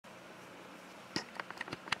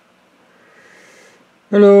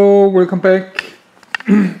Hello, welcome back.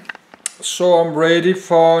 So I'm ready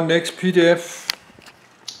for next PDF.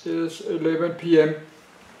 It's 11 p.m.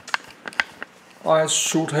 I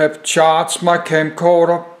should have charged my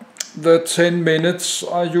camcorder. The 10 minutes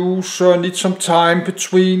I use need some time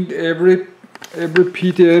between every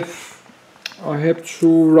PDF. I have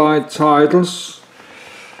to write titles.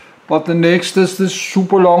 But the next is this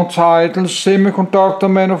super long title,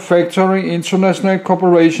 Semiconductor Manufacturing International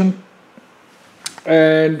Corporation.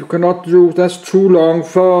 And you cannot use, that's too long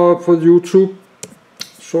for YouTube,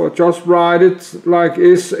 so I just write it like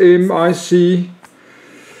SMIC,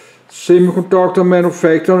 Semiconductor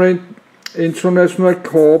Manufacturing International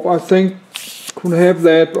Corp. I think could have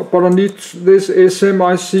that, but I need this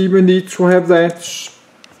SMIC, we need to have that.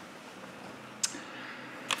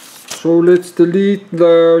 So let's delete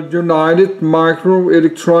the United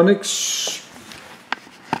Microelectronics.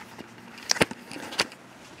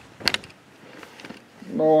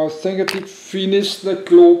 No, I think I did finish the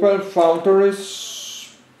global foundries.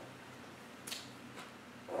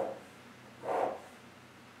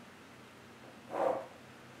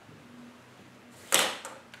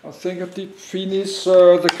 I think I did finish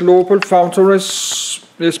the global foundries.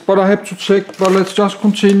 Yes, but I have to check, but let's just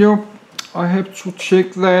continue. I have to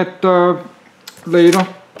check that later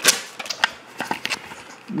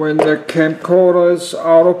when the camcorder is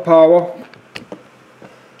out of power.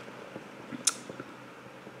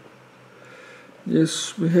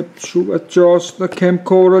 Yes, we have to adjust the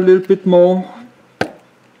camcorder a little bit more.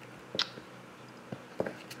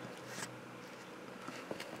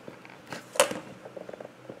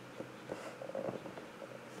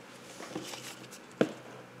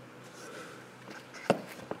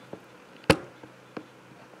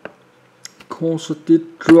 Of course I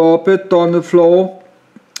did drop it on the floor.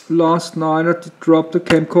 Last night I did drop the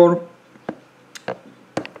camcorder.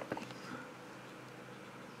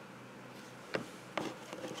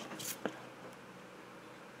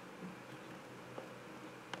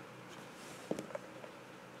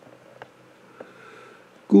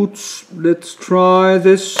 Good, let's try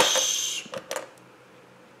this.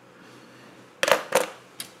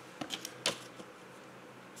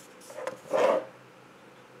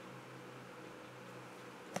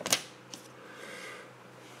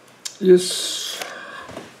 Yes.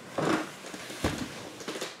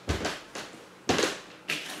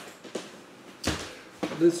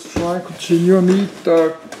 Let's try continue. I need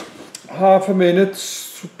half a minute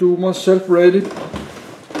to do myself ready.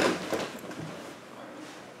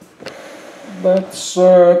 That's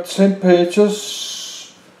 10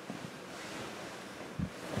 pages.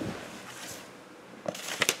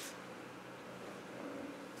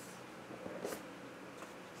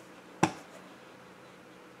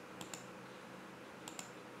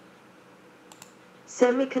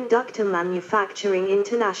 Semiconductor Manufacturing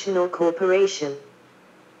International Corporation.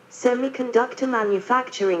 Semiconductor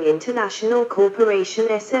Manufacturing International Corporation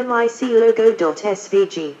SMIC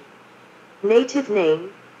logo.svg. Native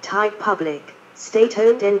name, Type Public,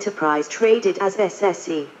 State-owned enterprise traded as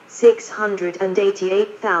SSE,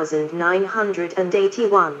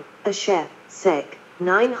 688,981, a share, SEC,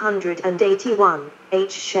 981,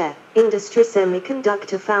 H share, Industry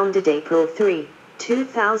Semiconductor founded April 3,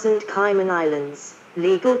 2000 Cayman Islands,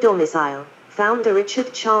 legal domicile, founder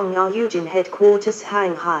Richard Chang Eugene headquarters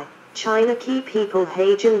Shanghai, China key people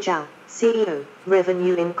Heijun Zhao, CEO,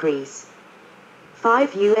 revenue increase.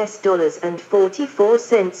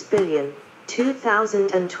 $5.44 billion,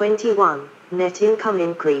 2021, net income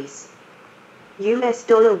increase.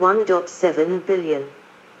 $1.7 billion.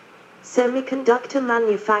 Semiconductor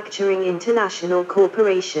Manufacturing International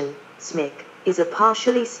Corporation, SMIC, is a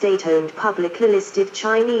partially state-owned publicly listed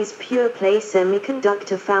Chinese pure-play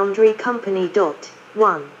semiconductor foundry company.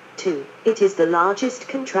 1. 2. It is the largest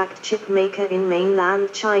contract chip maker in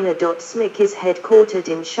mainland China. SMIC is headquartered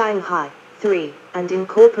in Shanghai. 3. And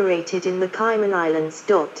incorporated in the Cayman Islands.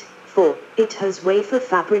 4. It has wafer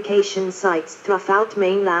fabrication sites throughout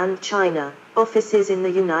mainland China, offices in the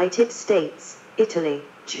United States, Italy,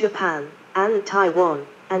 Japan, and Taiwan,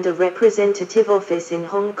 and a representative office in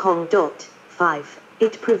Hong Kong. 5.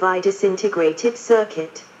 It provides integrated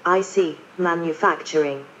circuit, IC,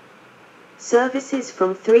 manufacturing services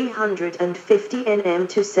from 350 nm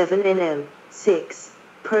to 7 nm. 6.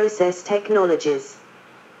 Process technologies.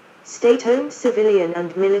 State-owned civilian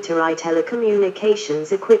and military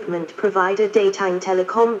telecommunications equipment provider Datang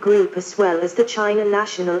Telecom Group as well as the China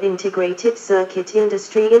National Integrated Circuit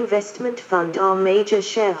Industry Investment Fund are major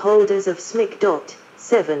shareholders of SMIC.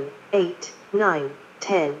 7, 8, 9,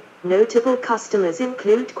 10. Notable customers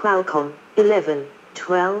include Qualcomm, 11,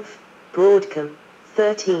 12, Broadcom,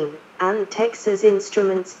 13, and Texas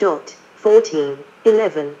Instruments.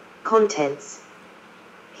 1411. Contents.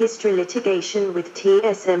 History litigation with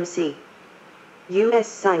TSMC. U.S.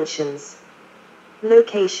 sanctions.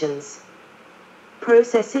 Locations.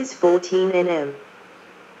 Processes 14 nm.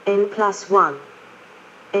 N+1.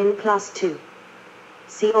 N+2.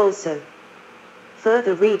 See also.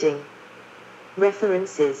 Further reading.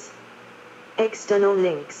 References. External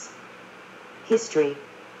links. History.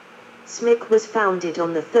 SMIC was founded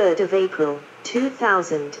on the 3rd of April,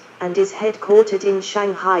 2000, and is headquartered in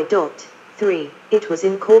Shanghai. 3. It was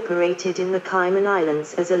incorporated in the Cayman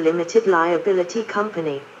Islands as a limited liability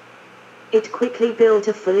company. It quickly built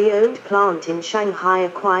a fully owned plant in Shanghai,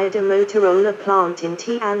 acquired a Motorola plant in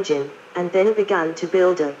Tianjin, and then began to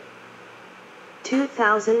build a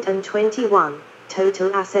 2021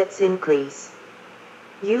 total assets increase.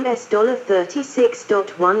 US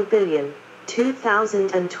 $36.1 billion.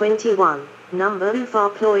 2021, number of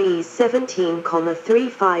employees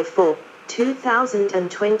 17,354,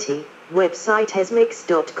 2020, website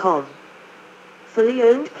SMIC-Semiconductor. Fully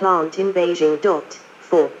owned plant in Beijing.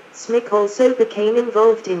 4. SMIC also became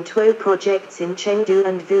involved in two projects in Chengdu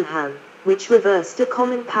and Wuhan, which reversed a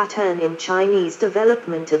common pattern in Chinese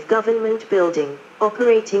development of government building,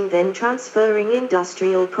 operating then transferring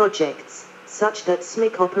industrial projects, such that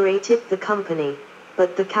SMIC operated the company,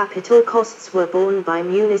 but the capital costs were borne by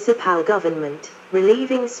municipal government,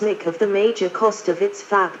 relieving SMIC of the major cost of its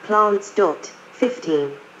fab plants.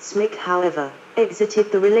 15. SMIC, however,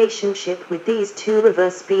 exited the relationship with these two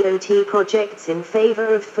reverse BOT projects in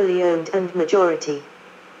favor of fully owned and majority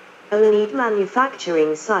owned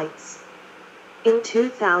manufacturing sites. In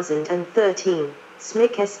 2013,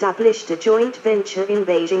 SMIC established a joint venture in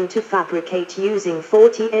Beijing to fabricate using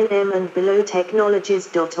 40 nm and below technologies.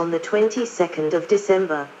 On the 22nd of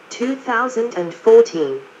December,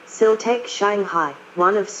 2014, Siltech Shanghai,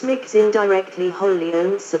 one of SMIC's indirectly wholly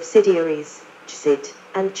owned subsidiaries, CSIT,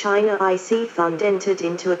 and China IC Fund entered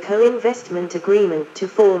into a co-investment agreement to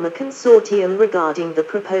form a consortium regarding the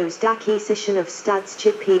proposed acquisition of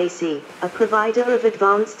Stadschip PAC, a provider of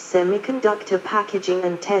advanced semiconductor packaging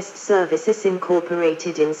and test services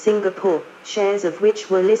incorporated in Singapore, shares of which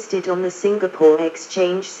were listed on the Singapore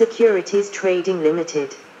Exchange Securities Trading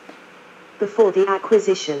Limited. Before the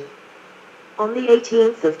acquisition, on the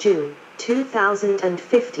 18th of June,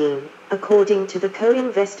 2015, according to the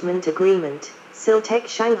co-investment agreement, Siltech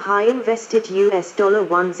Shanghai invested US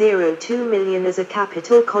 $102 million as a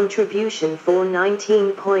capital contribution for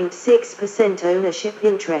 19.6% ownership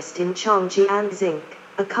interest in Changjiang Zinc,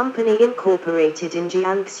 a company incorporated in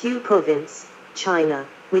Jiangsu Province, China,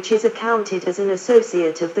 which is accounted as an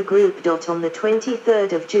associate of the group. On the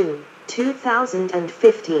 23rd of June,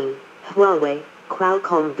 2015, Huawei,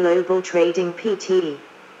 Qualcomm Global Trading Pte.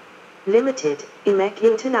 Limited, IMEC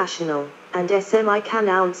International, and SMIC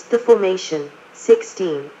announced the formation,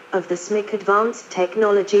 16, of the SMIC Advanced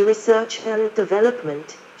Technology Research and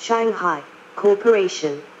Development, Shanghai,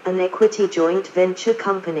 Corporation, an equity joint venture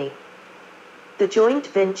company. The joint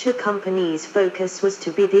venture company's focus was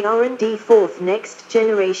to be the R&D fourth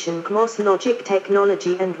next-generation CMOS logic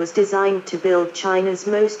technology and was designed to build China's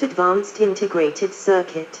most advanced integrated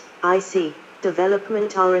circuit, IC,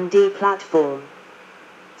 development R&D platform.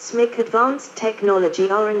 SMIC Advanced Technology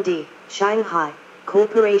R&D, Shanghai,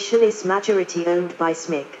 Corporation is majority owned by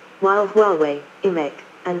SMIC, while Huawei, IMEC,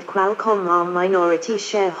 and Qualcomm are minority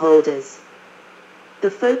shareholders.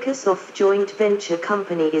 The focus of joint venture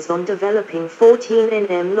company is on developing 14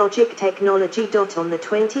 nm logic technology. On the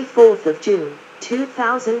 24th of June,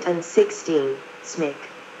 2016, SMIC,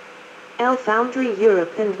 LFoundry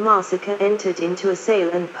Europe and Massacre entered into a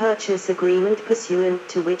sale and purchase agreement pursuant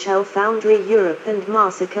to which LFoundry Europe and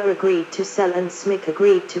Massacre agreed to sell and SMIC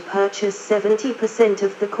agreed to purchase 70%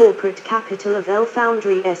 of the corporate capital of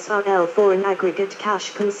LFoundry SRL for an aggregate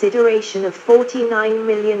cash consideration of €49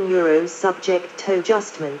 million subject to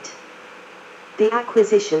adjustment. The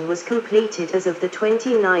acquisition was completed as of the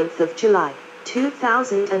 29th of July,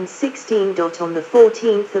 2016. On the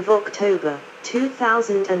 14th of October,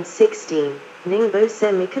 2016, Ningbo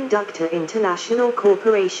Semiconductor International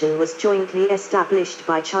Corporation was jointly established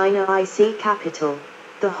by China IC Capital,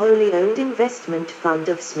 the wholly owned investment fund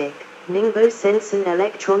of SMIC, Ningbo Sensen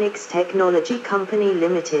Electronics Technology Company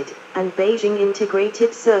Limited, and Beijing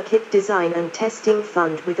Integrated Circuit Design and Testing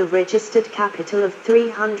Fund with a registered capital of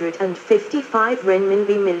 355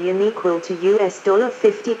 renminbi million equal to US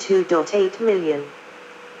 $52.8 million.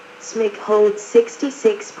 SMIC holds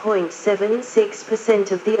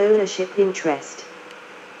 66.76% of the ownership interest.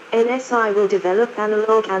 NSI will develop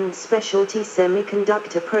analog and specialty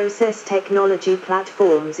semiconductor process technology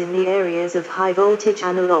platforms in the areas of high-voltage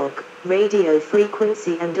analog, radio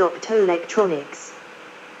frequency and optoelectronics.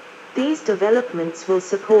 These developments will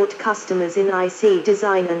support customers in IC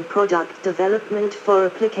design and product development for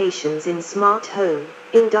applications in smart home,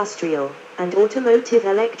 industrial, and automotive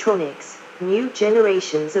electronics, new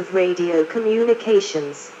generations of radio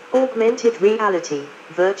communications, augmented reality,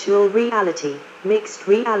 virtual reality, mixed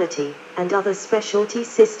reality, and other specialty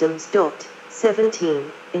systems.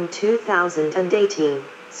 17. In 2018,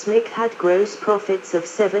 SMIC had gross profits of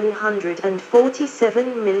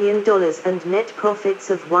 $747 million and net profits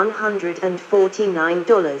of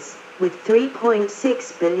 $149, with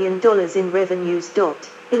 $3.6 billion in revenues.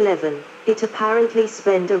 11. It apparently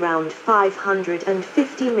spent around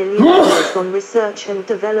 $550 million on research and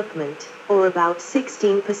development, or about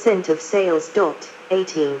 16% of sales.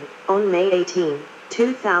 18. On May 18,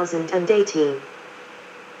 2018,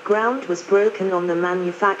 ground was broken on the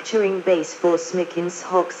manufacturing base for SMIC in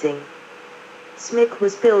Shoxing. SMIC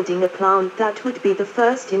was building a plant that would be the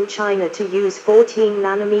first in China to use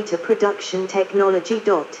 14-nanometer production technology.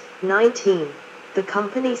 19. The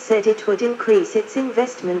company said it would increase its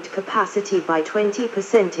investment capacity by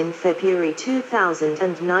 20% in February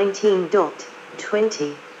 2019.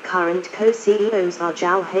 20. Current co-CEOs are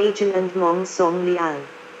Zhao Heijun and Mong Song Liang.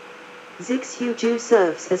 Zixu Ju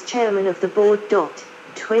serves as chairman of the board.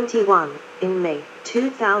 21. In May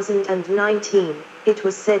 2019, it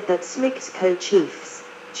was said that SMIC's co-chiefs,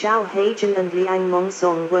 Zhao Heijun and Liang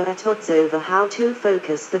Mongsong, were at odds over how to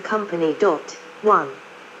focus the company. 1.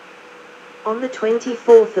 On the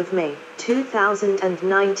 24th of May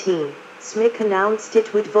 2019, SMIC announced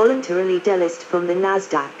it would voluntarily delist from the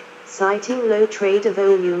Nasdaq, citing low trade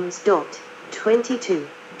volumes. 22,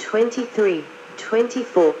 23,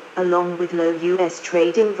 24, along with low U.S.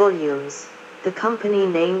 trading volumes. The company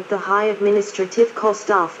named the high administrative cost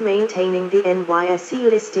of maintaining the NYSE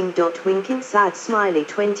listing. Winking sad smiley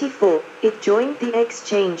 24, it joined the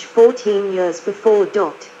exchange 14 years before.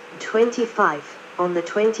 25, on the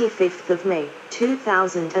 25th of May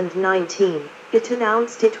 2019, it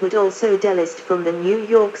announced it would also delist from the New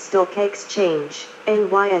York Stock Exchange,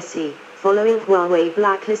 NYSE, following Huawei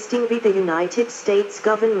blacklisting by the United States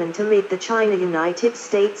government amid the China-United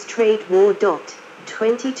States trade war.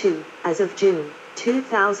 22. As of June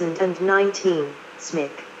 2019,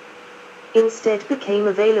 SMIC instead became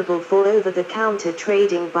available for over-the-counter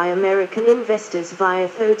trading by American investors via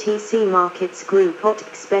OTC Markets Group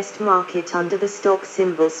OTX Best Market under the stock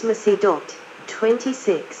symbol SMIC.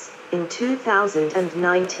 26. In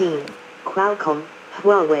 2019, Qualcomm,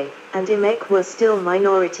 Huawei, and IMEC were still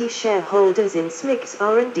minority shareholders in SMIC's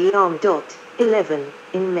R&D arm. 11.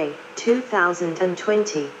 In May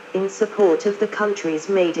 2020, in support of the country's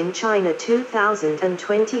Made in China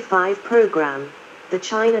 2025 program, the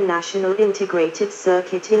China National Integrated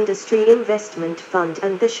Circuit Industry Investment Fund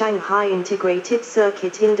and the Shanghai Integrated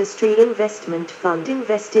Circuit Industry Investment Fund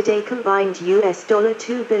invested a combined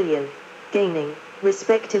 $2 billion, gaining,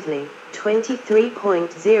 respectively,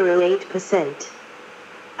 23.08%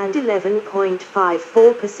 and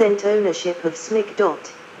 11.54% ownership of SMIC.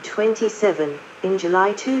 27. In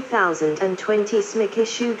July 2020, SMIC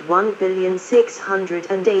issued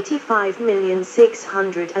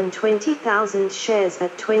 1,685,620,000 shares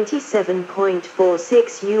at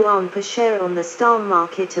 27.46 yuan per share on the STAR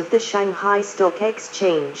market of the Shanghai Stock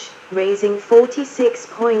Exchange, raising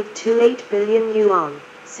 46.28 billion yuan,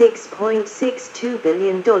 $6.62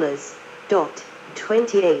 billion.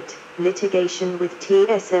 28. Litigation with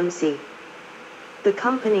TSMC. The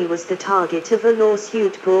company was the target of a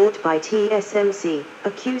lawsuit brought by TSMC,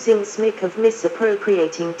 accusing SMIC of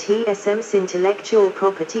misappropriating TSMC's intellectual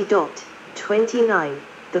property. 29.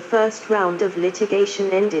 The first round of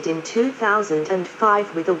litigation ended in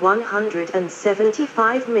 2005 with a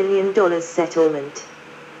 $175 million settlement.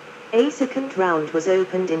 A second round was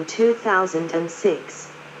opened in 2006.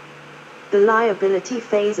 The liability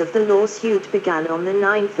phase of the lawsuit began on the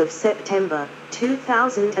 9th of September,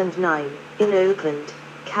 2009, in Oakland,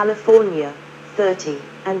 California. 30,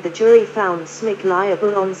 and the jury found SMIC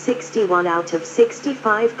liable on 61 out of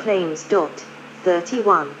 65 claims.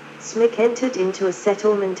 31. SMIC entered into a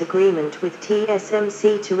settlement agreement with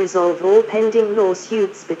TSMC to resolve all pending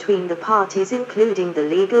lawsuits between the parties, including the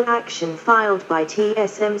legal action filed by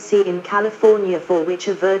TSMC in California, for which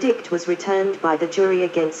a verdict was returned by the jury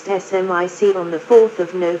against SMIC on the 4th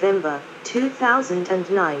of November,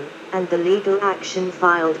 2009, and the legal action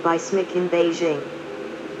filed by SMIC in Beijing.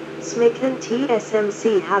 SMIC and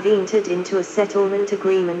TSMC have entered into a settlement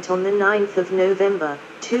agreement on the 9th of November,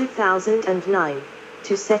 2009.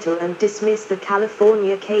 to settle and dismiss the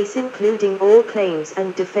California case, including all claims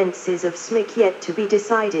and defenses of SMIC yet to be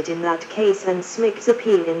decided in that case and SMIC's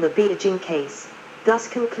appeal in the Beijing case, thus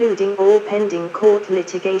concluding all pending court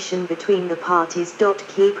litigation between the parties.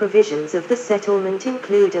 Key provisions of the settlement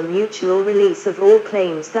include a mutual release of all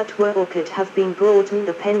claims that were or could have been brought in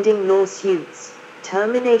the pending lawsuits,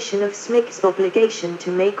 termination of SMIC's obligation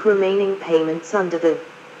to make remaining payments under the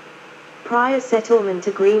prior settlement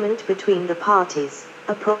agreement between the parties,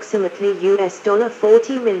 approximately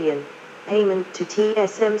 $40 million, payment to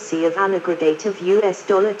TSMC of an aggregate of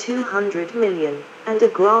 $200 million, and a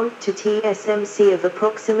grant to TSMC of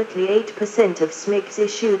approximately 8% of SMIC's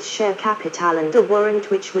issued share capital and a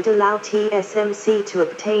warrant which would allow TSMC to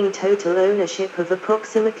obtain total ownership of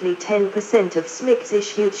approximately 10% of SMIC's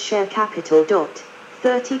issued share capital.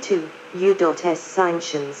 32. U.S.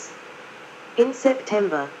 sanctions. In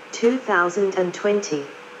September 2020,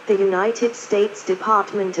 the United States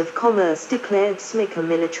Department of Commerce declared SMIC a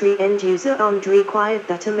military end-user and required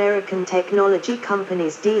that American technology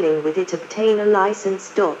companies dealing with it obtain a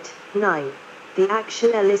license. 9. The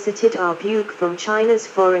action elicited a rebuke from China's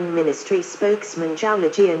Foreign Ministry spokesman Zhao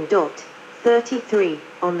Lijian. 33.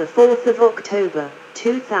 On the 4th of October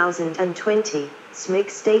 2020, SMIC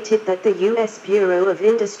stated that the U.S. Bureau of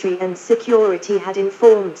Industry and Security had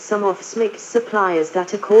informed some of SMIC's suppliers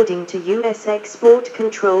that according to U.S. export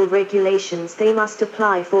control regulations they must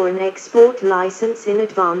apply for an export license in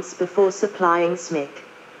advance before supplying SMIC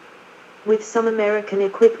with some American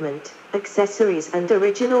equipment, accessories and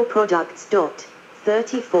original products.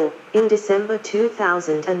 34. In December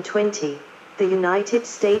 2020, the United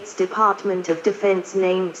States Department of Defense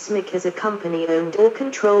named SMIC as a company owned or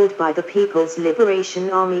controlled by the People's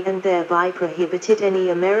Liberation Army and thereby prohibited any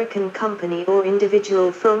American company or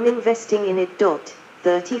individual from investing in it.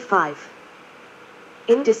 35.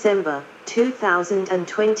 In December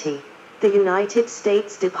 2020, the United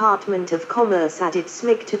States Department of Commerce added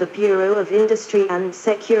SMIC to the Bureau of Industry and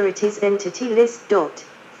Security's Entity List.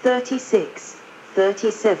 36.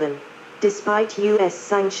 37. Despite U.S.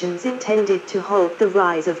 sanctions intended to halt the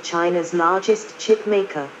rise of China's largest chip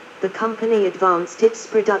maker, the company advanced its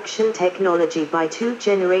production technology by 2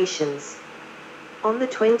 generations. On the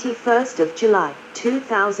 21st of July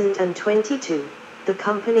 2022, the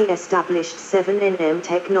company established 7nm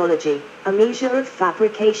technology, a measure of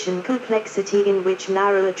fabrication complexity in which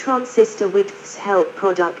narrower transistor widths help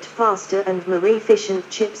product faster and more efficient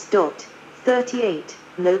chips. 38.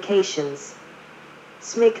 Locations.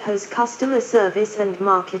 SMIC has customer service and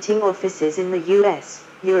marketing offices in the US,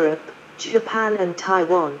 Europe, Japan and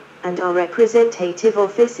Taiwan, and a representative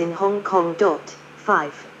office in Hong Kong.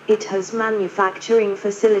 5. It has manufacturing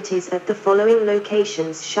facilities at the following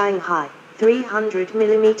locations: Shanghai,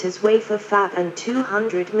 300mm wafer fab and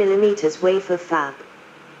 200mm wafer fab.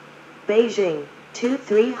 Beijing, 2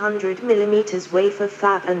 300mm wafer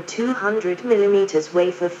fab and 200mm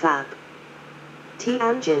wafer fab.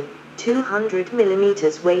 Tianjin,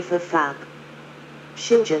 200mm wafer fab.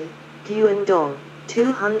 Shenzhen, Guangdong,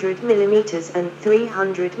 200mm and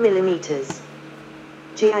 300mm.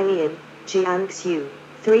 Jiangyin, Jiangsu,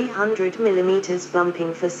 300mm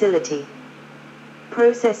bumping facility.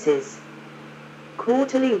 Processes.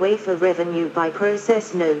 Quarterly wafer revenue by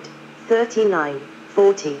process node,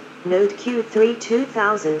 3940. Node Q3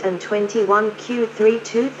 2021, Q3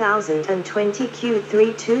 2020,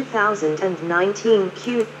 Q3 2019,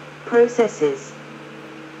 Q processes.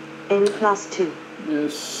 N+2.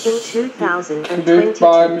 Yes. In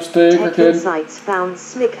 2022, TechInsights found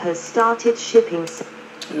SMIC has started shipping.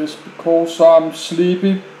 Yes, because I'm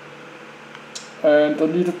sleepy and I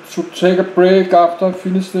needed to take a break after I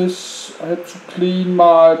finish this. I had to clean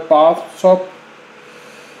my bathtub.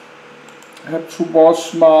 I have to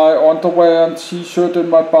wash my underwear and t-shirt in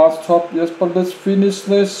my bathtub. Yes, but let's finish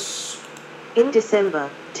this. In December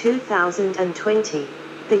 2020,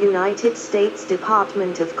 the United States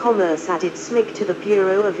Department of Commerce added SMIC to the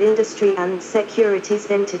Bureau of Industry and Security's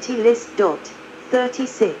Entity List.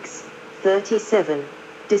 36. 37.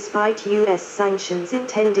 Despite U.S. sanctions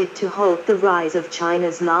intended to halt the rise of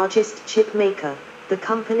China's largest chip maker, the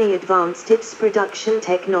company advanced its production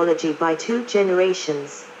technology by 2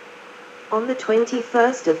 generations. On the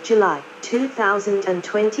 21st of July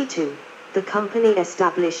 2022, the company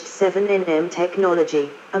established 7nm technology,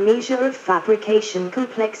 a measure of fabrication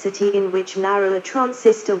complexity in which narrower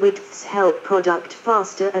transistor widths help product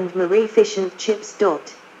faster and more efficient chips.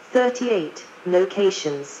 38.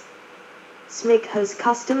 Locations. SMIC has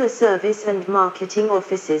customer service and marketing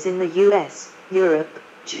offices in the US, Europe,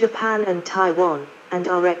 Japan and Taiwan, and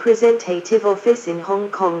a representative office in Hong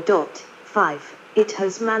Kong. 5. It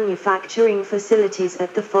has manufacturing facilities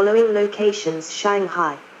at the following locations: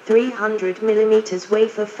 Shanghai, 300mm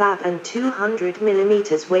wafer fab and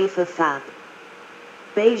 200mm wafer fab.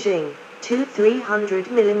 Beijing, 2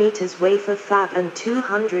 300mm wafer fab and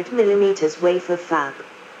 200mm wafer fab.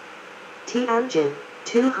 Tianjin,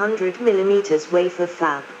 200mm wafer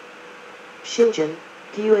fab. Shenzhen,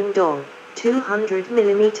 Guangdong,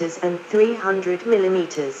 200mm and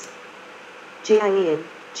 300mm. Jiangyin,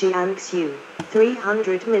 Jiangsu,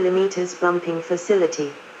 300mm bumping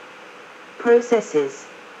facility. Processes.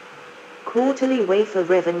 Quarterly wafer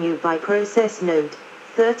revenue by process node,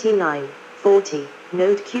 3940.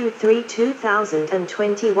 Node Q3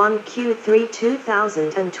 2021, Q3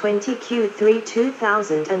 2020, Q3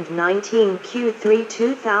 2019, Q3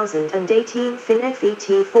 2018,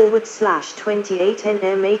 FinFET /28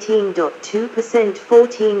 nm 18.2%,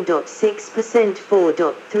 14.6%,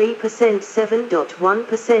 4.3%,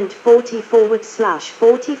 7.1%, 40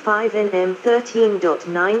 /45 nm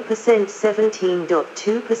 13.9%,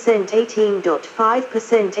 17.2%,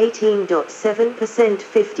 18.5%, 18.7%,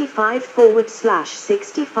 55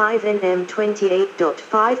 /65 nm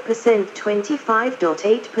 28.5%,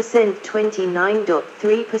 25.8%,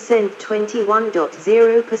 29.3%,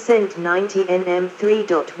 21.0%, 90 nm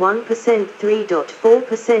 3.1%,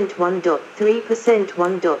 3.4%, 1.3%,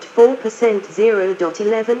 1.4%,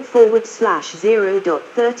 0.11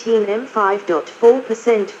 /0.13 m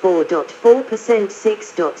 5.4%, 4.4%,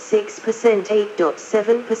 6.6%,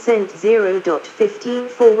 8.7%, 0.15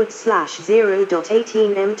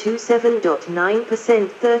 /0.18 m 27.9%,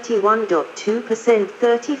 31.2%,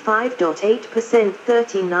 35.8%,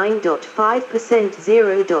 39.5%,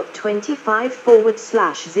 0.25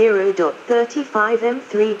 /0.35 m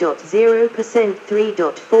 3.0%,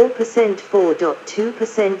 3.4%,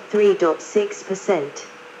 4.2%, 3.6%.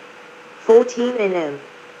 14 nm.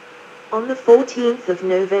 On the 14th of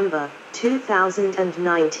November,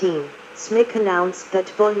 2019, SMIC announced that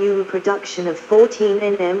volume production of 14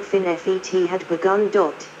 nm FinFET had begun.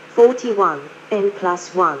 41,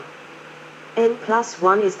 N+1.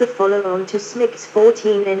 N+1 is the follow-on to SMIC's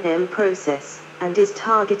 14 nm process, and is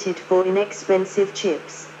targeted for inexpensive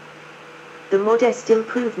chips. The modest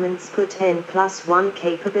improvements put N+1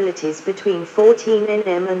 capabilities between 14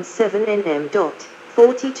 nm and 7 nm.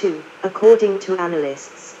 42, according to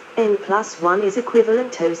analysts, N+1 is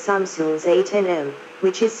equivalent to Samsung's 8 nm,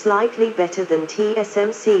 which is slightly better than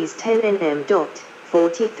TSMC's 10 nm.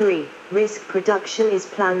 43. Risk production is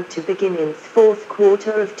planned to begin in the fourth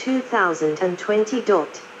quarter of 2020.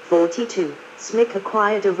 42. SMIC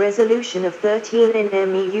acquired a resolution of 13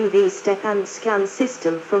 nm EUV step and scan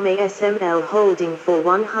system from ASML Holding for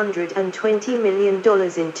 $120 million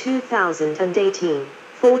in 2018.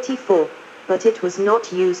 44. But it was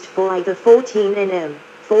not used for either 14 nm,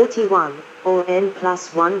 41, or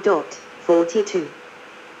N+1. 42.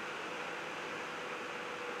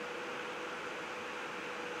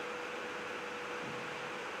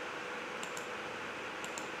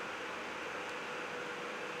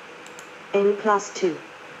 N+2.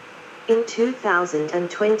 In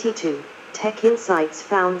 2022, Tech Insights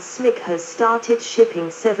found SMIC has started shipping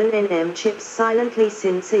 7 nm chips silently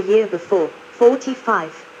since a year before.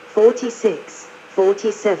 45, 46,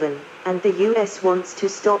 47, and the US wants to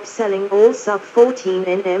stop selling all sub-14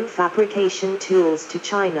 nm fabrication tools to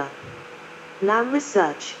China. Lam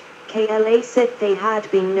Research, KLA said they had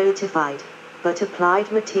been notified, but Applied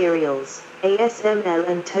Materials, ASML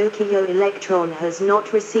and Tokyo Electron has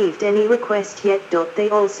not received any request yet. They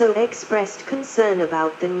also expressed concern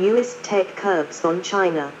about the newest tech curbs on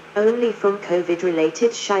China, only from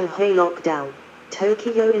COVID-related Shanghai lockdown.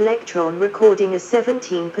 Tokyo Electron recording a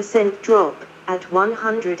 17% drop, at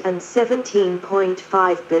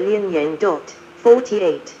 117.5 billion yen.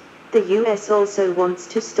 48. The US also wants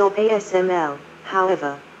to stop ASML,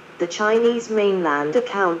 however. The Chinese mainland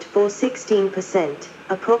account for 16%,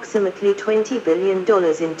 approximately $20 billion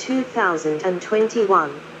in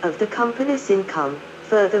 2021, of the company's income.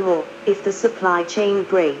 Furthermore, if the supply chain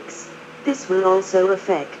breaks, this will also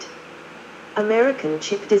affect American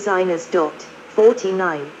chip designers.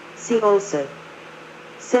 49. See also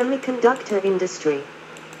Semiconductor industry.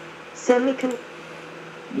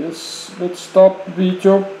 Yes, let's stop the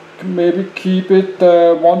video. Maybe keep it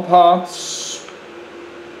one part.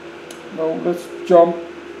 No, let's jump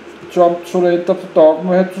to the end of the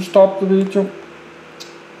document. I had to stop the video.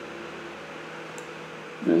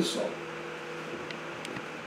 Yes.